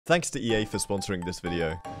Thanks to EA for sponsoring this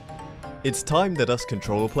video. It's time that us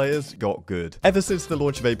controller players got good. Ever since the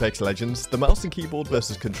launch of Apex Legends, the mouse and keyboard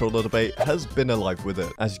versus controller debate has been alive with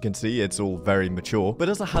it. As you can see, it's all very mature, but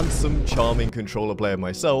as a handsome, charming controller player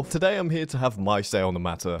myself, today I'm here to have my say on the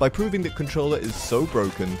matter, by proving that controller is so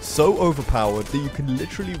broken, so overpowered, that you can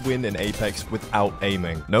literally win in Apex without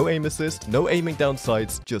aiming. No aim assist, no aiming down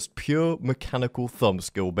sights, just pure mechanical thumb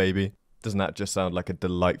skill, baby. Doesn't that just sound like a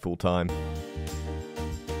delightful time?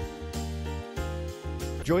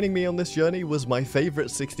 Joining me on this journey was my favorite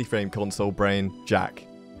 60-frame console brain, Jack.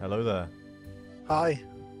 Hello there. Hi.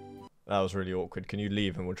 That was really awkward. Can you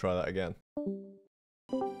leave and we'll try that again?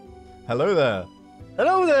 Hello there.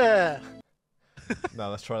 Hello there!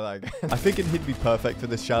 No, let's try that again. I figured he'd be perfect for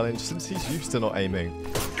this challenge since he's used to not aiming.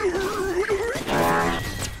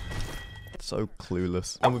 So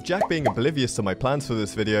clueless. And with Jack being oblivious to my plans for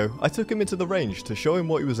this video, I took him into the range to show him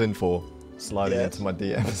what he was in for. Sliding into my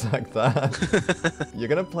DMs like that. You're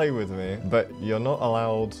gonna play with me, but you're not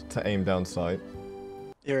allowed to aim down sight.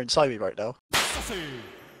 You're inside me right now.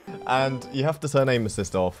 And you have to turn aim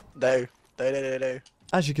assist off. No.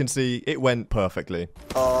 As you can see, it went perfectly.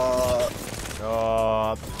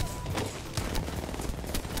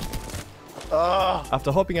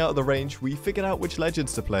 After hopping out of the range, we figured out which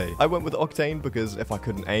legends to play. I went with Octane because if I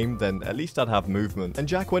couldn't aim, then at least I'd have movement. And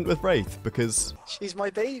Jack went with Wraith because... she's my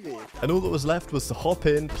baby. And all that was left was to hop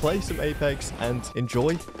in, play some Apex, and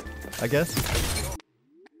enjoy, I guess.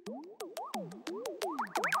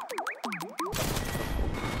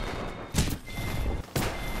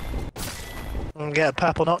 I'm gonna get a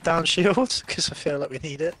purple knockdown shield because I feel like we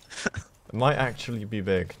need it. It might actually be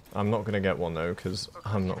big. I'm not going to get one though, because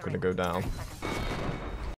I'm not going to go down.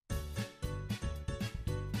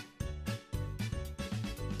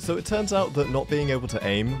 So it turns out that not being able to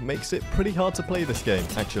aim makes it pretty hard to play this game,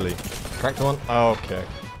 actually. Cracked one? Okay.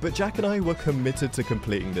 But Jack and I were committed to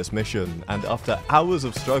completing this mission, and after hours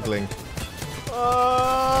of struggling,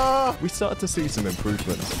 we started to see some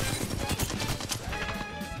improvements.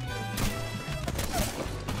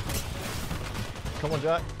 Come on,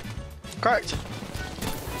 Jack. Cracked.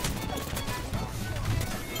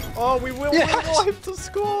 Oh, we will wipe the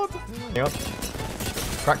squad. Hang on.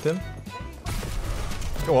 Cracked him.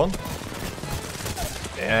 Go on.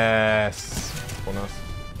 Yes. On us.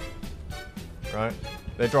 Right.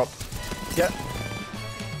 They dropped. Yeah.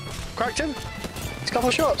 Cracked him. He's got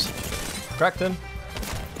more shots. Cracked him.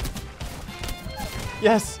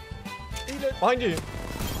 Yes. Behind you.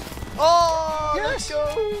 Oh, yes. Let's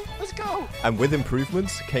go. Let's go. And with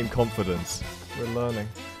improvements came confidence. We're learning.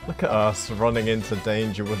 Look at us running into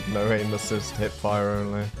danger with no aim assist, hip fire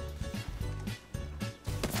only.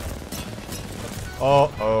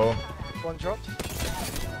 Uh-oh. One dropped.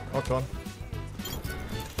 Oh, come on.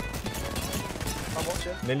 I'm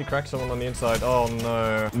watching. Nearly cracked someone on the inside. Oh,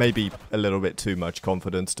 no. Maybe a little bit too much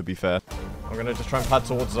confidence, to be fair. I'm going to just try and pad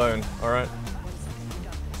towards zone. All right.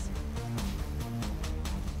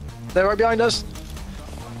 They're right behind us.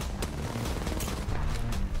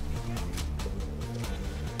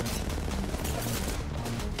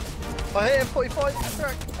 I hit him, 45,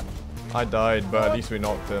 correct. I died, but at least we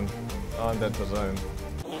knocked him. Oh, I'm dead for zone.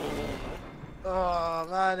 Oh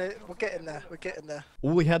man, we're getting there, we're getting there.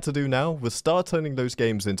 All we had to do now was start turning those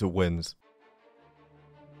games into wins.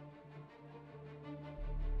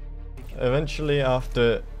 Eventually,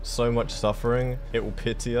 after so much suffering, it will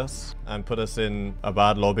pity us and put us in a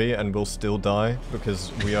bad lobby and we'll still die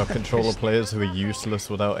because we are controller players who are useless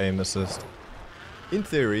without aim assist. In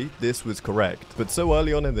theory, this was correct, but so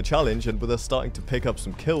early on in the challenge and with us starting to pick up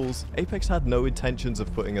some kills, Apex had no intentions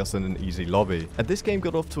of putting us in an easy lobby. And this game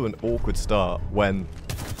got off to an awkward start when...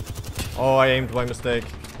 Oh, I aimed by mistake.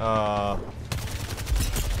 Bro,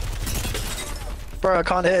 I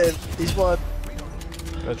can't hit him. He's one.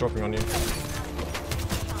 They're dropping on you.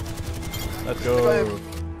 Let's go.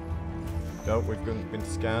 Go, we've been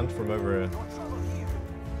scanned from over here.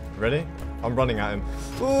 Ready? I'm running at him.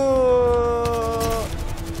 Ooh!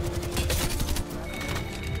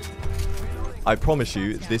 I promise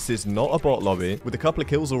you, this is not a bot lobby. With a couple of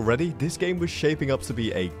kills already, this game was shaping up to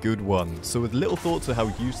be a good one. So with little thoughts of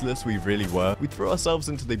how useless we really were, we threw ourselves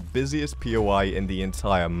into the busiest POI in the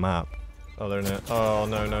entire map. Oh, they're in it. Oh,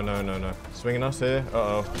 no. Swinging us here.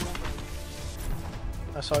 Uh-oh.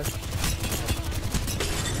 That's fine.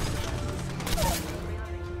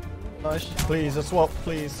 Nice. Please, a swap,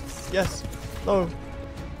 please. Yes. No.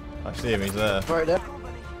 I see him, he's there. Right there.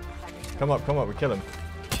 Come up, we kill him.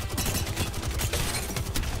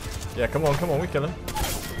 Yeah, come on, we kill him.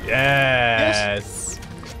 Yes!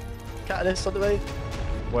 Catalyst on the way.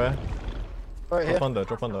 Where? Right here.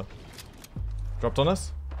 Drop under. Dropped on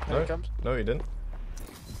us? There he comes. No, he didn't.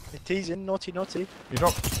 He's teasing, naughty, naughty. You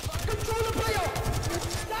dropped. Controller player!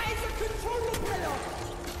 That is a controller player!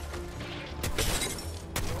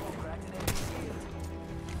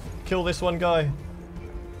 Kill this one guy.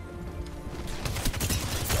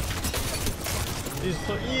 He's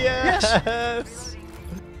so yes!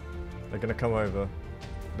 They're gonna come over.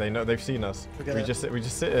 They know they've seen us. We just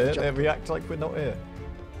sit here and we act like we're not here.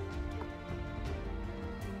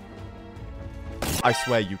 I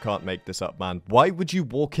swear you can't make this up, man. Why would you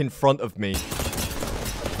walk in front of me?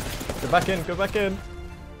 Go back in, go back in.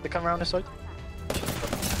 They come around this side.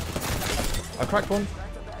 I cracked one.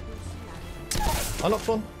 I knocked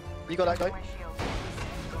one. You got that guy?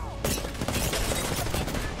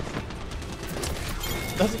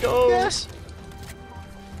 Let's go! Yes!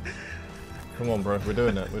 Come on, bro. We're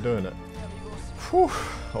doing it. We're doing it. Whew.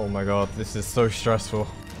 Oh my god, this is so stressful.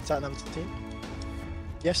 Is that number 15?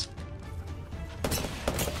 Yes.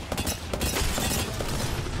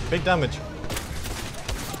 Big damage.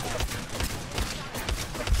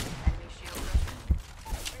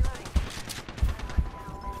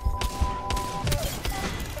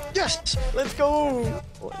 Yes! Let's go!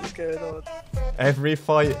 What is going on? Every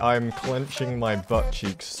fight, I'm clenching my butt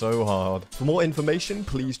cheeks so hard. For more information,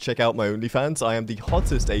 please check out my OnlyFans. I am the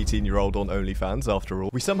hottest 18-year-old on OnlyFans, after all.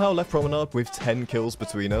 We somehow left Promenade with 10 kills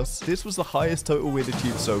between us. This was the highest total we'd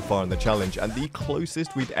achieved so far in the challenge, and the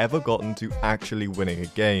closest we'd ever gotten to actually winning a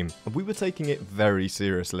game. And we were taking it very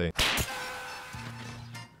seriously.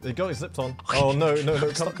 They got his zipped on. Oh no,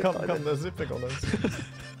 come, they're zipping on us.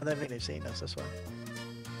 I don't think they've seen us, that's why.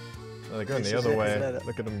 Oh, they're going the other way.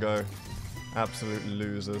 Look at them go. Absolute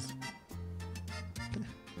losers.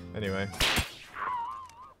 Anyway.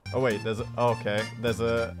 Oh wait, there's a, okay. There's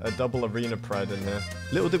a double arena pred in here.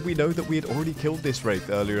 Little did we know that we had already killed this Wraith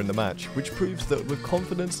earlier in the match, which proves that with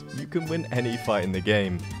confidence, you can win any fight in the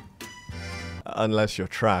game. Unless you're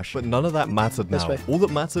trash. But none of that mattered now. All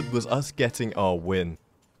that mattered was us getting our win.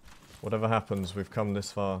 Whatever happens, we've come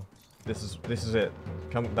this far. This is it.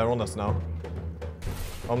 Come, they're on us now.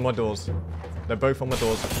 On my doors. They're both on my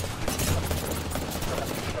doors.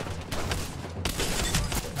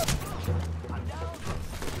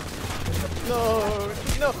 No!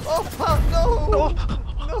 No! Oh fuck! No!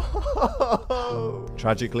 No!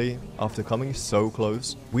 Tragically, after coming so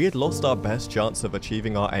close, we had lost our best chance of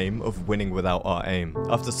achieving our aim of winning without our aim.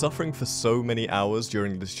 After suffering for so many hours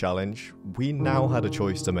during this challenge, we now had a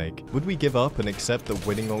choice to make. Would we give up and accept that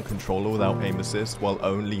winning on controller without aim assist while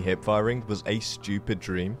only hip firing was a stupid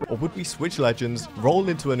dream? Or would we switch legends, roll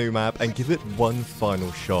into a new map, and give it one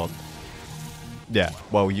final shot? Yeah,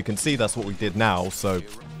 well, you can see that's what we did now, so...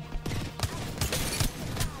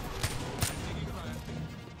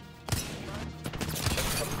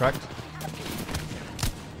 Cracked.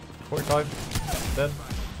 45. Dead.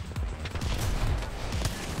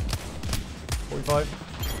 45.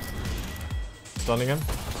 Stunning him.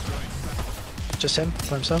 Just him,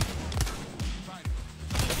 by himself.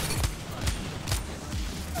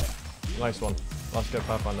 Nice one. Let's go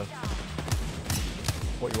Pathfinder.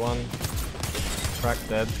 41. Cracked,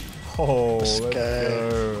 dead. Oh, let's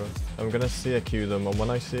go. I'm gonna CQ them, and when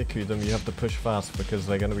I CQ them, you have to push fast because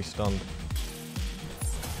they're gonna be stunned.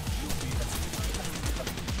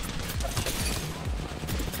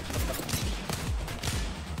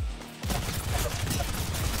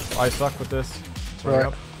 I suck with this. It's running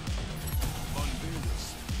up.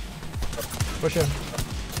 Push him.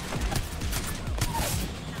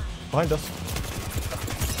 Behind us.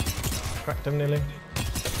 Cracked him nearly.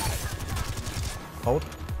 Hold.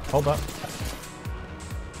 Hold that.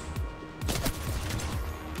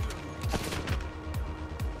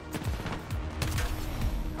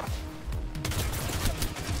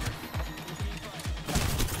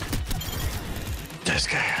 Let's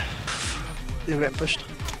go. You're getting pushed.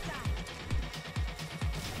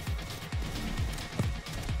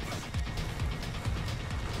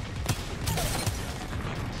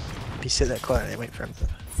 If you sit there quietly and wait for him to...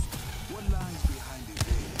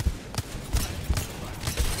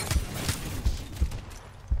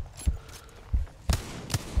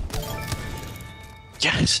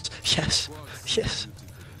 Yes! Yes! Yes!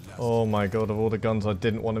 Oh my god, of all the guns I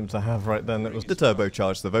didn't want him to have right then, it was the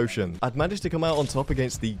turbocharged devotion. I'd managed to come out on top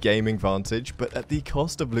against the gaming Vantage, but at the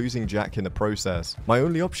cost of losing Jack in the process. My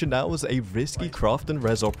only option now was a risky craft and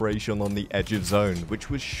res operation on the edge of zone, which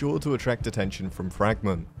was sure to attract attention from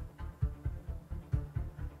Fragment.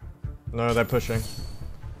 No, they're pushing.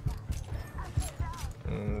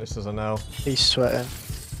 This is an L. He's sweating. I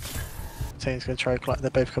think he's gonna try to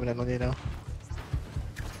they're both coming in on you now.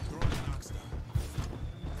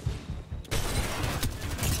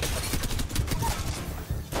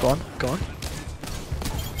 Go on, go on.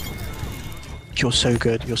 You're so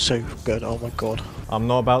good, you're so good, oh my god. I'm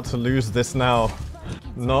not about to lose this now.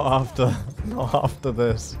 Not after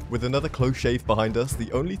this. With another close shave behind us,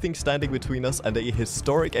 the only thing standing between us and a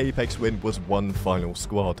historic Apex win was one final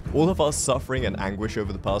squad. All of our suffering and anguish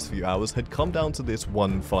over the past few hours had come down to this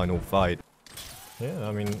one final fight. Yeah,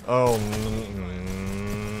 I mean, oh.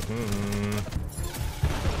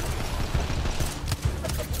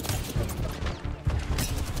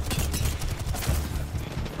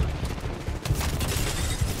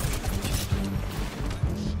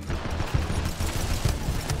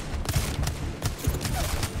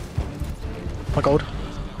 My god.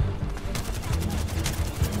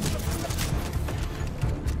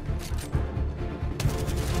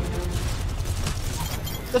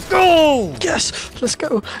 Let's go! Yes! Let's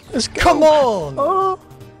go! Let's go! Come on! Oh.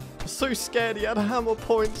 I'm so scared he had hammer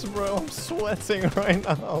points, bro. I'm sweating right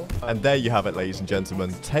now. And there you have it, ladies and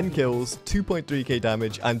gentlemen. 10 kills, 2.3k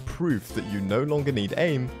damage, and proof that you no longer need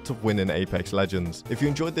aim to win in Apex Legends. If you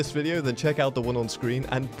enjoyed this video, then check out the one on screen,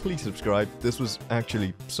 and please subscribe. This was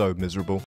actually so miserable.